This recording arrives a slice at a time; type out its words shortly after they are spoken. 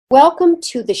Welcome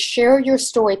to the Share Your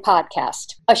Story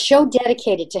podcast, a show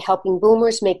dedicated to helping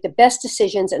boomers make the best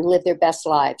decisions and live their best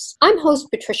lives. I'm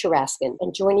host Patricia Raskin,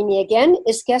 and joining me again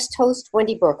is guest host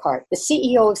Wendy Burkhart, the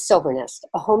CEO of Silvernest,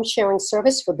 a home sharing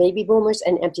service for baby boomers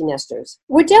and empty nesters.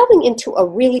 We're delving into a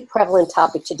really prevalent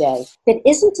topic today that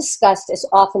isn't discussed as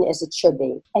often as it should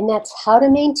be, and that's how to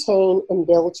maintain and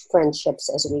build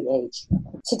friendships as we age.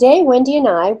 Today, Wendy and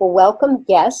I will welcome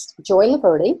guest Joy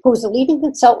Laverde, who is a leading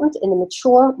consultant in the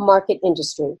mature market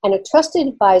industry and a trusted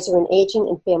advisor in aging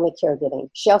and family caregiving.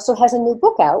 She also has a new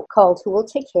book out called Who Will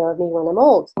Take Care of Me When I'm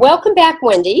Old. Welcome back,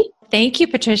 Wendy. Thank you,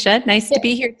 Patricia. Nice to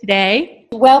be here today.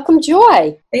 Welcome,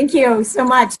 Joy. Thank you so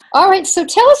much. All right, so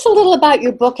tell us a little about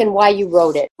your book and why you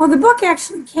wrote it. Well, the book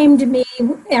actually came to me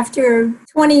after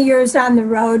 20 years on the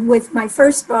road with my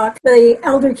first book, The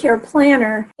Elder Care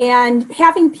Planner, and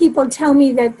having people tell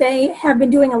me that they have been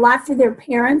doing a lot for their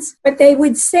parents, but they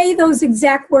would say those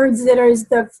exact words that are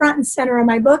the front and center of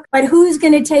my book, but who's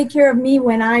going to take care of me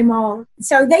when I'm old?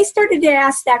 So they started to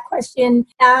ask that question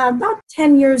about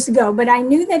 10 years ago, but I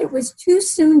knew that it was too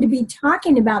soon to be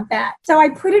talking about that. So I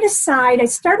put it aside. I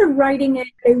started writing it.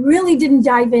 I really didn't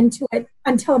dive into it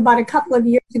until about a couple of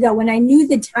years ago when I knew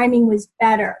the timing was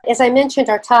better. As I mentioned,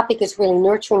 our topic is really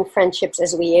nurturing friendships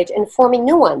as we age and forming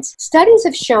new ones. Studies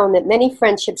have shown that many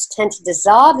friendships tend to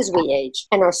dissolve as we age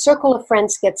and our circle of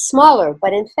friends gets smaller,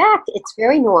 but in fact, it's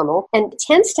very normal and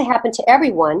tends to happen to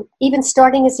everyone, even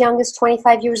starting as young as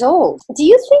 25 years old. Do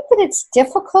you think that it's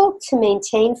difficult to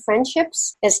maintain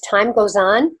friendships as time goes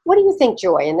on? What do you think,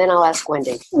 Joy? And then I'll ask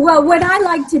Wendy. Well, what I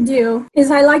like to do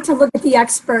is I like to look at the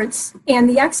experts, and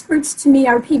the experts to me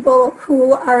are people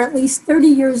who are at least 30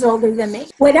 years older than me.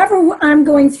 Whatever I'm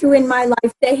going through in my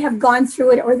life, they have gone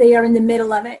through it or they are in the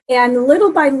middle of it. And little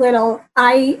by little,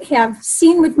 I have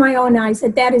seen with my own eyes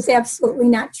that that is absolutely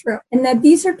not true. And that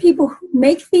these are people who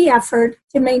make the effort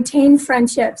to maintain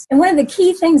friendships. And one of the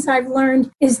key things I've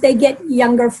learned is they get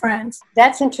younger friends.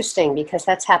 That's interesting because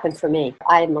that's happened for me.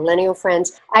 I have millennial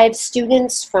friends. I have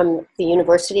students from the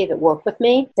university that work with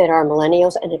me that are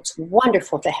millennials, and it's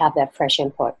wonderful to have that fresh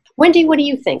input. Wendy, what do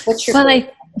you think? What's your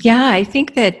I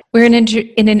think that we're in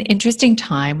an interesting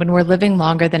time when we're living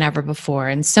longer than ever before,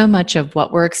 and so much of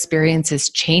what we're experiencing is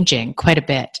changing quite a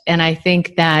bit. And I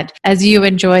think that, as you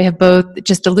and Joy have both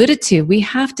just alluded to, we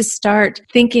have to start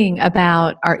thinking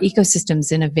about our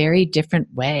ecosystems in a very different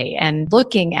way and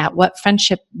looking at what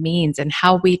friendship means and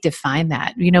how we define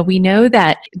that. You know, we know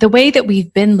that the way that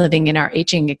we've been living in our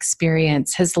aging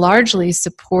experience has largely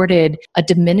supported a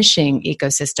diminishing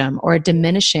ecosystem or a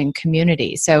diminishing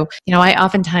community. So, you know, I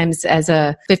oftentimes, as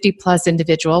a 50 plus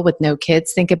individual with no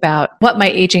kids, think about what my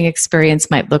aging experience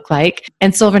might look like.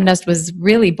 And Silvernest was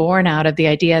really born out of the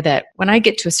idea that when I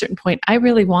get to a certain point, I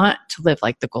really want to live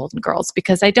like the Golden Girls,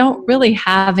 because I don't really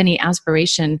have any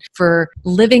aspiration for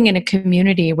living in a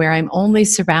community where I'm only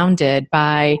surrounded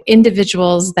by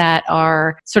individuals that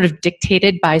are sort of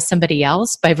dictated by somebody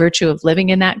else by virtue of living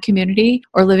in that community,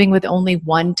 or living with only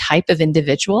one type of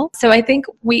individual. So I think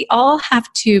we all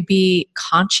have to be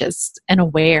conscious and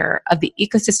aware of the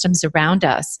ecosystems around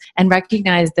us and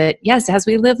recognize that, yes, as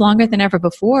we live longer than ever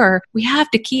before, we have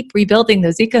to keep rebuilding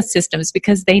those ecosystems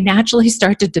because they naturally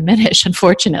start to diminish,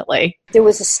 unfortunately. There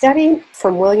was a study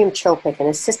from William Chopik, an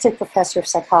assistant professor of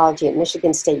psychology at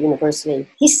Michigan State University.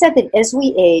 He said that as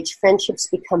we age, friendships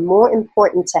become more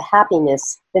important to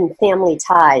happiness than family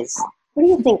ties. What do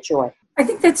you think, Joy? I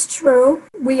think that's true.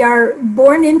 We are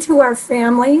born into our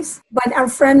families, but our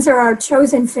friends are our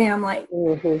chosen family.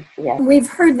 Mm-hmm. Yeah. We've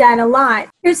heard that a lot.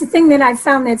 Here's the thing that I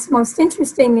found that's most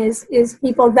interesting is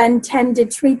people then tend to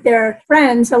treat their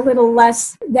friends a little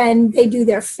less than they do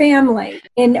their family.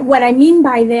 And what I mean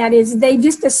by that is they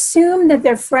just assume that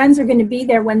their friends are going to be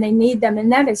there when they need them,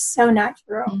 and that is so not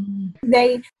true. Mm-hmm.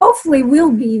 They hopefully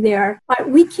will be there, but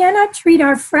we cannot treat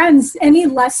our friends any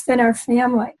less than our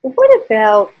family. What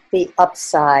about the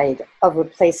upside of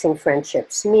replacing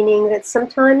friendships, meaning that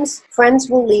sometimes friends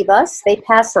will leave us, they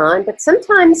pass on, but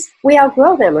sometimes we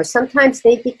outgrow them, or sometimes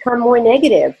they become more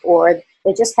negative, or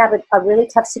they just have a really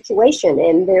tough situation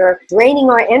and they're draining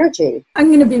our energy. I'm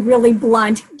going to be really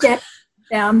blunt. Get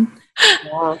them.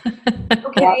 Yeah.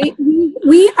 Okay,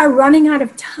 we are running out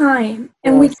of time,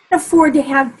 and we can't afford to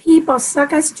have people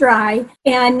suck us dry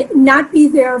and not be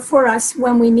there for us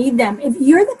when we need them. If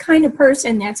you're the kind of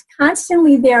person that's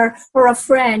constantly there for a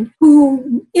friend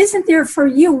who isn't there for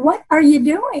you, what are you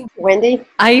doing? Wendy?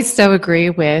 I so agree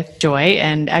with Joy,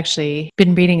 and actually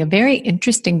been reading a very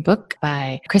interesting book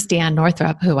by Christiane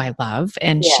Northrup, who I love,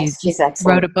 and she's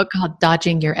wrote a book called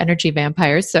Dodging Your Energy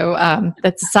Vampires. So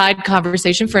that's a side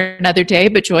conversation for another day,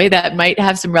 but Joy, that might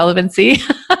have some relevancy.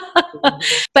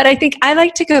 But I think I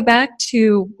like to go back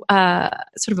to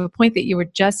sort of a point that you were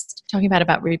just talking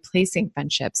about replacing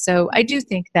friendships. So I do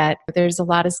think that there's a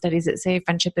lot of studies that say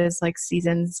friendship is like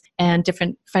seasons, and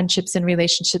different friendships and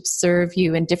relationships serve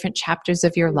you in different chapters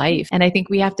of your life. And I think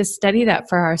we have to study that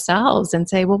for ourselves and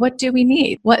say, well, what do we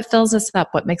need? What fills us up?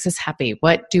 What makes us happy?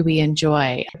 What do we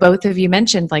enjoy? Both of you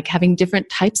mentioned like having different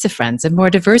types of friends and more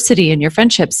diversity in your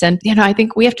friendships. And, I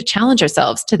think we have to challenge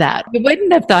ourselves to that. We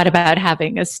wouldn't have thought about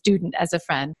having a student as a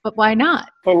friend, but why not?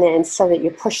 And then so that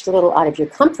you're pushed a little out of your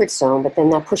comfort zone, but then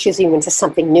that pushes you into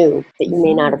something new that you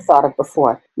may not have thought of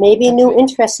before. Maybe a new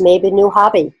interest, maybe a new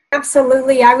hobby.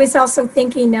 Absolutely. I was also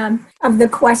thinking of the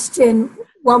question,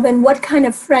 well, then what kind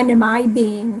of friend am I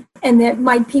being? And that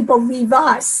might people leave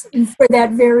us for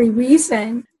that very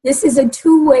reason. This is a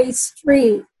two-way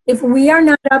street. If we are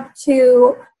not up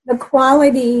to the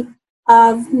quality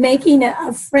of making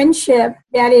a friendship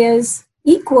that is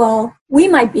equal, we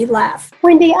might be left.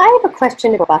 Wendy, I have a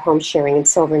question about home sharing in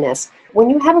Silvernest. When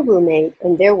you have a roommate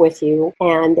and they're with you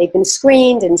and they've been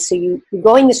screened and so you're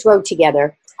going this road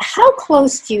together, how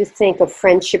close do you think a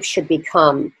friendship should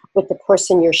become with the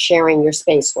person you're sharing your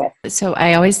space with? So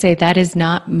I always say that is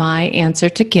not my answer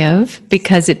to give,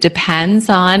 because it depends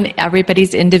on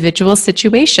everybody's individual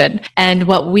situation. And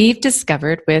what we've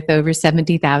discovered with over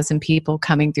 70,000 people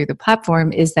coming through the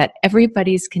platform is that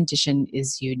everybody's condition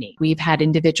is unique. We've had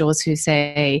individuals who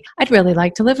say, I'd really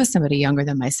like to live with somebody younger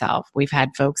than myself. We've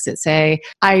had folks that say,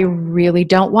 I really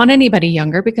don't want anybody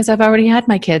younger because I've already had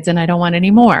my kids and I don't want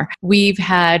any more. We've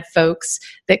had folks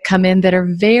that come in that are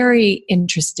very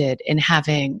interested in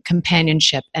having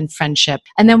companionship and friendship.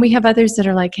 And then we have others that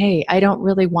are like, hey, I don't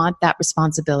really want that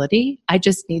responsibility. I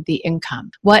just need the income.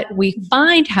 What we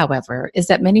find, however, is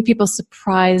that many people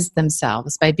surprise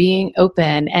themselves by being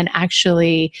open and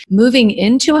actually moving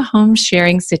into a home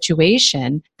sharing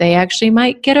situation. They actually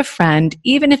might get a friend,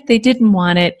 even if they didn't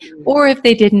want it or if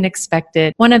they didn't expect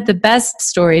it. One of the best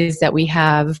stories that we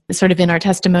have sort of in our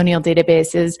testimonial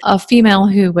database is a female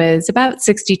who was about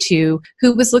 62,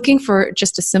 who was looking for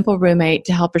just a simple roommate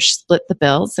to help her split the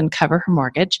bills and cover her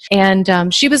mortgage.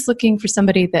 And she was looking for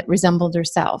somebody that resembled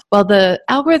herself. Well, the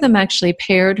algorithm actually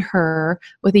paired her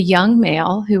with a young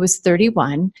male who was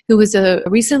 31, who was a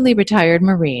recently retired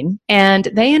Marine. And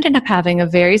they ended up having a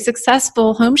very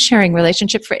successful home sharing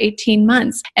relationship for 18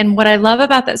 months. And what I love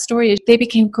about that story is they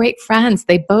became great friends.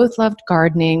 They both loved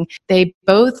gardening. They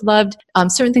both loved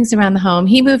certain things around the home.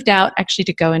 He moved out actually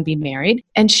to go and be married.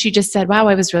 And she just said, wow,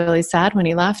 I was really sad when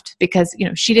he left because,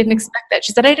 she didn't expect that.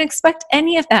 She said, I didn't expect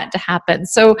any of that to happen.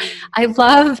 So I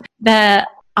love the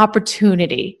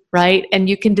opportunity, right? And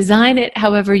you can design it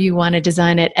however you want to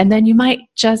design it. And then you might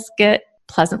just get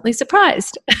pleasantly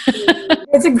surprised.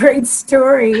 It's a great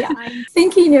story. I'm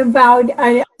thinking about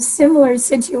a similar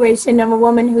situation of a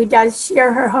woman who does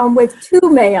share her home with two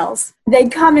males. They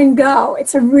come and go.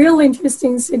 It's a real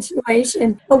interesting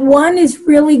situation. But one is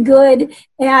really good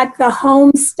at the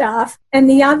home stuff, and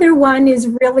the other one is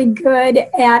really good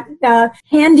at the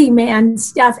handyman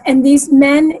stuff. And these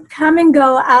men come and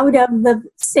go out of the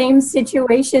same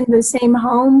situation, the same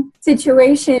home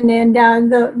situation.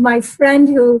 And my friend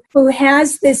who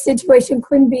has this situation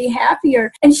couldn't be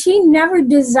happier. And she never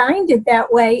designed it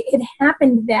that way. It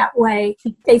happened that way.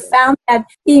 They found that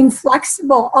being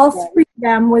flexible, all three of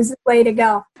them, was the way to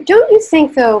go. Don't you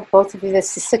think, though, both of you,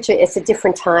 it's a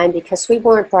different time because we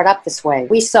weren't brought up this way.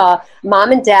 We saw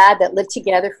mom and dad that lived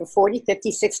together for 40,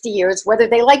 50, 60 years, whether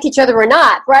they liked each other or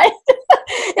not, right?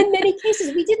 In many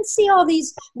cases, we didn't see all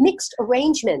these mixed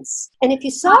arrangements. And if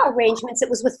you saw arrangements, it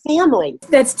was with family.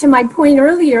 That's to my point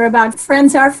earlier about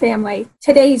friends are family.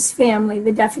 Today's family,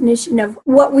 the definition of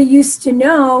what we used to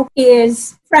know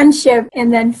is friendship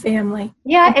and then family.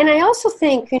 Yeah, and I also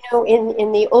think,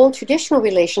 in the old traditional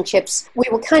relationships, we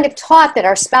were kind of taught that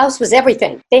our spouse was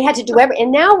everything. They had to do everything.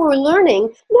 And now we're learning,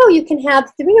 no, you can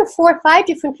have 3 or 4 or 5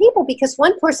 different people because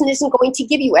one person isn't going to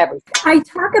give you everything. I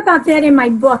talk about that in my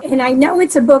book, and I know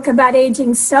it's a book about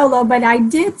aging solo, but I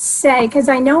did say, because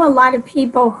I know a lot of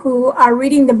people who are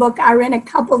reading the book are in a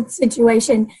couple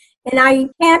situation. And I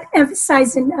can't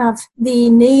emphasize enough the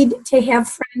need to have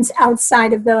friends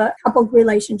outside of the couple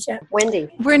relationship. Wendy.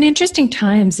 We're in interesting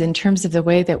times in terms of the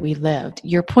way that we lived.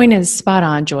 Your point is spot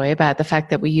on, Joy, about the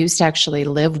fact that we used to actually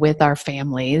live with our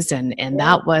families, and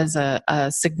that was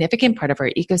a significant part of our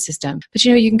ecosystem. But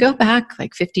you can go back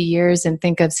like 50 years and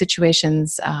think of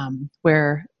situations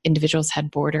where individuals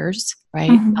had boarders, right?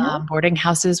 Mm-hmm. Boarding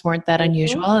houses weren't that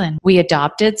unusual, and we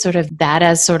adopted sort of that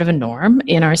as sort of a norm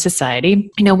in our society.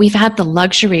 We've had the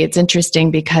luxury. It's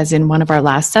interesting because in one of our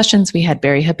last sessions, we had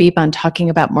Barry Habib on talking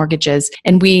about mortgages,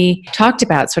 and we talked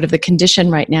about sort of the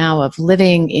condition right now of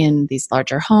living in these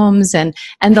larger homes and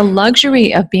the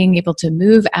luxury of being able to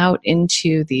move out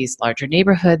into these larger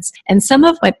neighborhoods. And some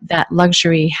of what that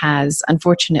luxury has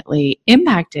unfortunately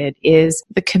impacted is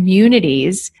the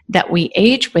communities that we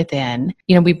age within.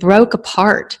 We broke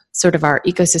apart sort of our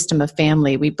ecosystem of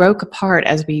family. We broke apart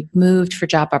as we moved for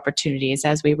job opportunities,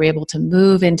 as we were able to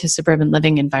move into suburban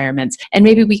living environments. And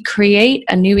maybe we create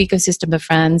a new ecosystem of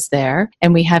friends there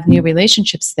and we have new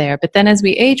relationships there. But then as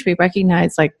we age, we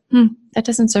recognize that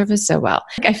doesn't serve us so well.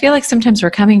 I feel like sometimes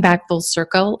we're coming back full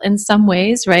circle in some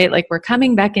ways, right? Like we're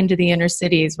coming back into the inner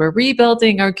cities, we're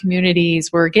rebuilding our communities,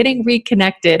 we're getting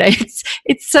reconnected.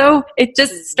 It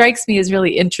just strikes me as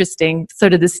really interesting,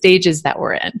 sort of the stages that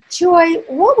we're in. Joy,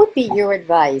 what would be your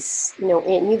advice,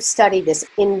 and you've studied this,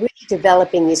 in really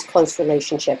developing these close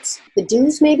relationships? The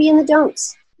do's maybe and the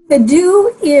don'ts. The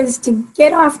do is to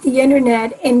get off the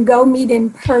internet and go meet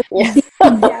in person. Yeah.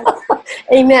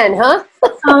 Amen, huh?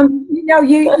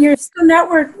 Your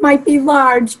network might be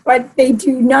large, but they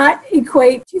do not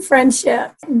equate to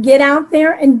friendship. Get out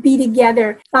there and be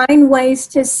together. Find ways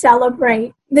to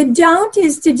celebrate. The don't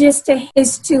is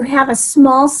to have a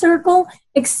small circle.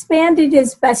 Expand it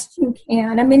as best you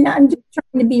can. I'm just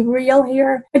trying to be real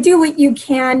here. But do what you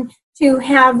can to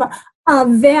have a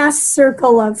vast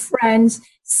circle of friends.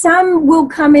 Some will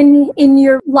come in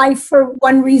your life for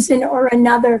one reason or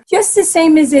another. Just the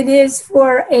same as it is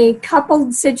for a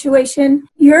coupled situation.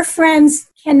 Your friends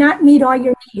cannot meet all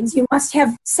your needs. You must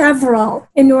have several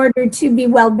in order to be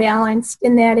well balanced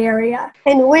in that area.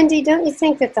 And Wendy, don't you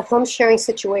think that the home sharing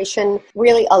situation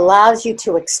really allows you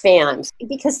to expand?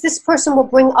 Because this person will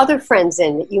bring other friends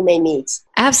in that you may meet.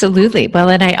 Absolutely. Well,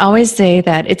 and I always say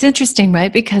that it's interesting,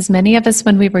 right? Because many of us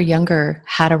when we were younger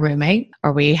had a roommate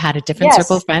or we had a different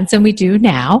circle of friends than we do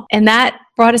now. And that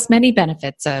brought us many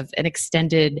benefits of an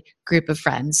extended group of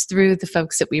friends through the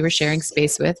folks that we were sharing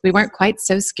space with. We weren't quite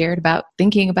so scared about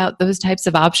thinking about those types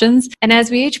of options. And as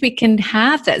we age, we can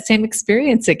have that same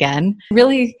experience again.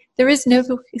 Really, there is no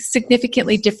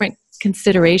significantly different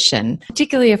consideration,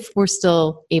 particularly if we're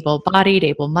still able-bodied,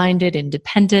 able-minded,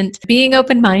 independent. Being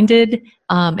open-minded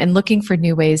and looking for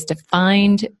new ways to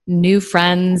find new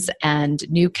friends and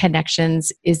new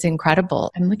connections is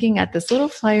incredible. I'm looking at this little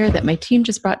flyer that my team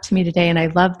just brought to me today, and I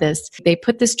love this. They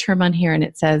put this term on here, and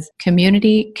it says,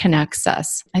 community connects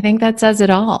us. I think that says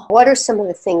it all. What are some of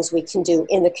the things we can do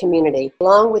in the community,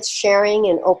 along with sharing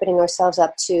and opening ourselves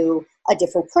up to a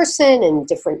different person and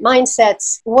different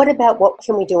mindsets? What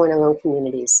can we do in our own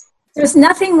communities? There's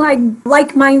nothing like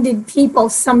like-minded people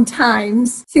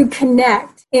sometimes to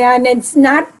connect. And it's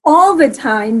not all the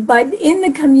time, but in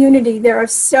the community, there are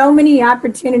so many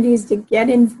opportunities to get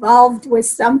involved with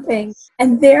something.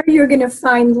 And there you're going to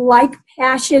find like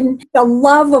passion, the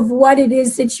love of what it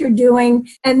is that you're doing,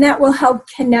 and that will help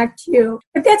connect you.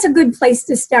 But that's a good place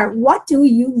to start. What do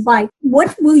you like?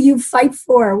 What will you fight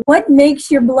for? What makes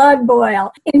your blood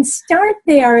boil? And start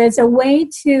there as a way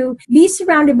to be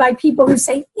surrounded by people who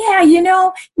say, yeah,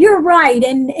 you're right,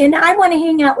 and I want to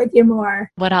hang out with you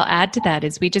more. What I'll add to that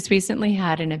is we just recently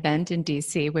had an event in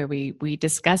DC where we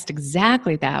discussed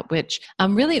exactly that, which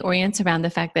really orients around the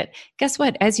fact that, guess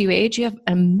what? As you age, you have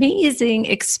amazing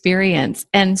experience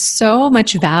and so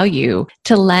much value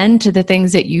to lend to the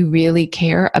things that you really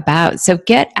care about. So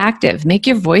get active, make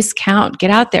your voice count, get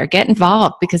out there, get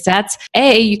involved, because that's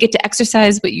you get to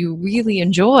exercise what you really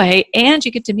enjoy and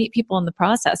you get to meet people in the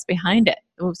process behind it.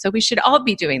 So we should all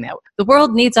be doing that. The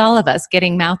world needs all of us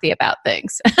getting mouthy about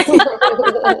things. I'd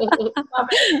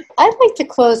like to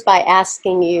close by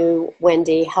asking you,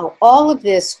 Wendy, how all of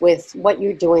this with what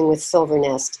you're doing with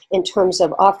Silvernest in terms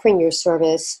of offering your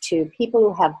service to people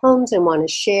who have homes and want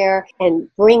to share and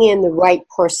bring in the right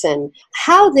person,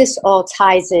 how this all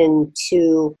ties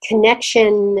into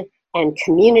connection and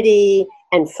community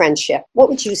and friendship. What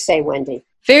would you say, Wendy?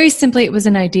 Very simply, it was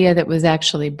an idea that was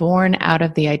actually born out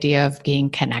of the idea of being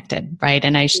connected, right?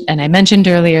 And I mentioned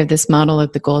earlier this model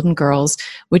of the Golden Girls,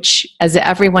 which, as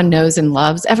everyone knows and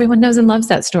loves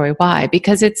that story. Why?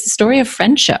 Because it's a story of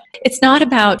friendship. It's not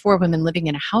about four women living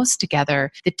in a house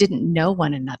together that didn't know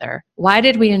one another. Why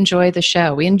did we enjoy the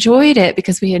show? We enjoyed it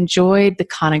because we enjoyed the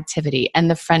connectivity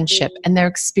and the friendship and their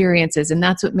experiences, and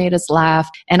that's what made us laugh.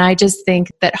 And I just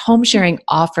think that home sharing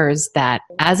offers that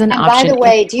as an option. By the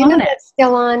way, do you know that still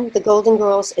still on? The Golden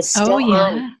Girls is still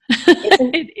on.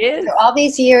 It is. For all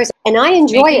these years, and I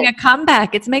enjoy making it. a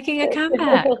comeback. It's making a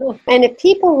comeback. And if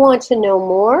people want to know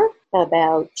more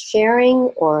about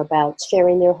sharing or about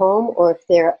sharing their home, or if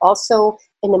they're also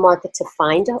in the market to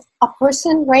find a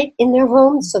person right in their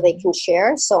home so they can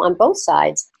share. So on both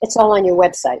sides, it's all on your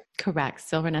website. Correct,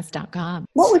 silvernest.com.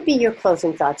 What would be your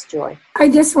closing thoughts, Joy? I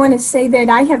just want to say that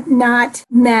I have not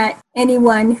met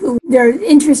anyone who their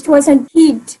interest wasn't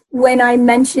piqued when I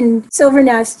mentioned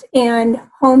Silvernest and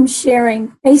home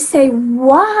sharing. They say,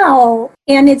 wow,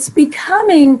 and it's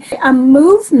becoming a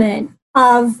movement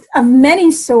of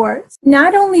many sorts,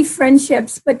 not only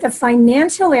friendships, but the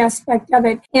financial aspect of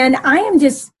it. And I am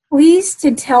just pleased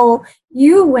to tell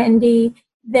you, Wendy,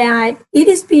 that it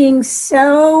is being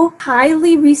so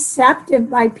highly receptive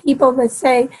by people that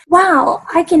say, wow,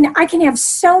 I can have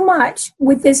so much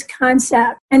with this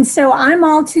concept. And so I'm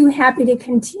all too happy to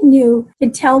continue to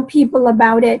tell people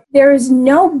about it. There is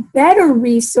no better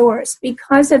resource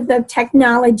because of the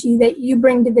technology that you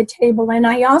bring to the table. And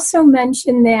I also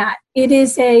mentioned that it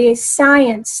is a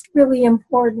science, really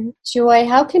important. Joy,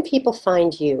 how can people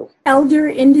find you?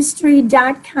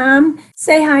 Elderindustry.com.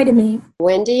 Say hi to me.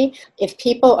 Wendy, if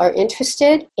people are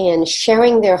interested in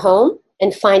sharing their home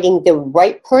and finding the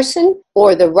right person,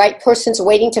 or the right person's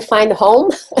waiting to find a home,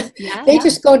 they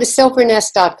just go to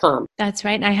silvernest.com. That's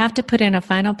right. And I have to put in a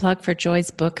final plug for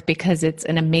Joy's book because it's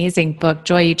an amazing book.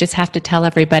 Joy, you just have to tell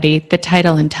everybody the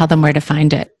title and tell them where to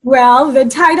find it. Well, the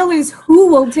title is Who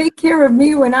Will Take Care of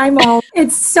Me When I'm Old?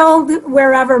 It's sold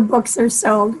wherever books are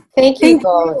sold. Thank you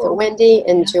both, Wendy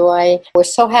and Joy. We're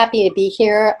so happy to be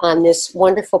here on this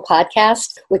wonderful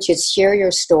podcast, which is Share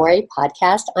Your Story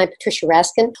podcast. I'm Patricia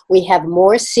Raskin. We have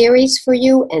more series for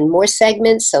you and more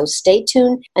segments, so stay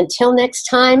tuned. Until next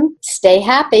time, stay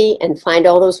happy and find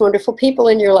all those wonderful people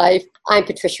in your life. I'm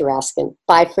Patricia Raskin.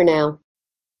 Bye for now.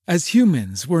 As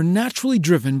humans, we're naturally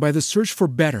driven by the search for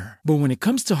better. But when it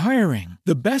comes to hiring,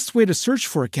 the best way to search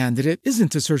for a candidate isn't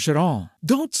to search at all.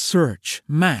 Don't search,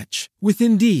 match with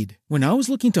Indeed. When I was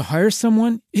looking to hire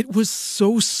someone, it was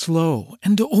so slow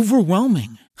and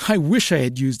overwhelming. I wish I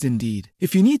had used Indeed.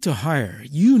 If you need to hire,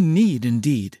 you need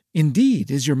Indeed. Indeed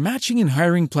is your matching and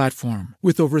hiring platform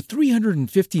with over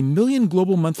 350 million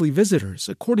global monthly visitors,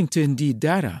 according to Indeed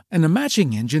data, and a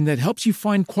matching engine that helps you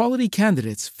find quality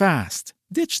candidates fast.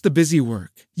 Ditch the busy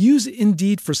work. Use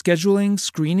Indeed for scheduling,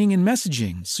 screening, and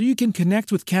messaging so you can connect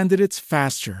with candidates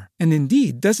faster. And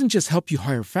Indeed doesn't just help you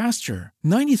hire faster.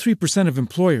 93% of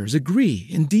employers agree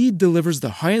Indeed delivers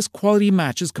the highest quality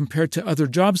matches compared to other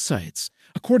job sites,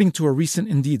 according to a recent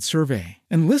Indeed survey.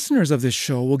 And listeners of this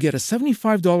show will get a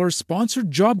 $75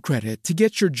 sponsored job credit to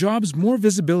get your jobs more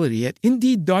visibility at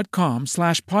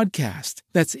Indeed.com/podcast.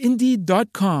 That's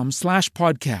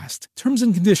Indeed.com/podcast. Terms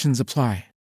and conditions apply.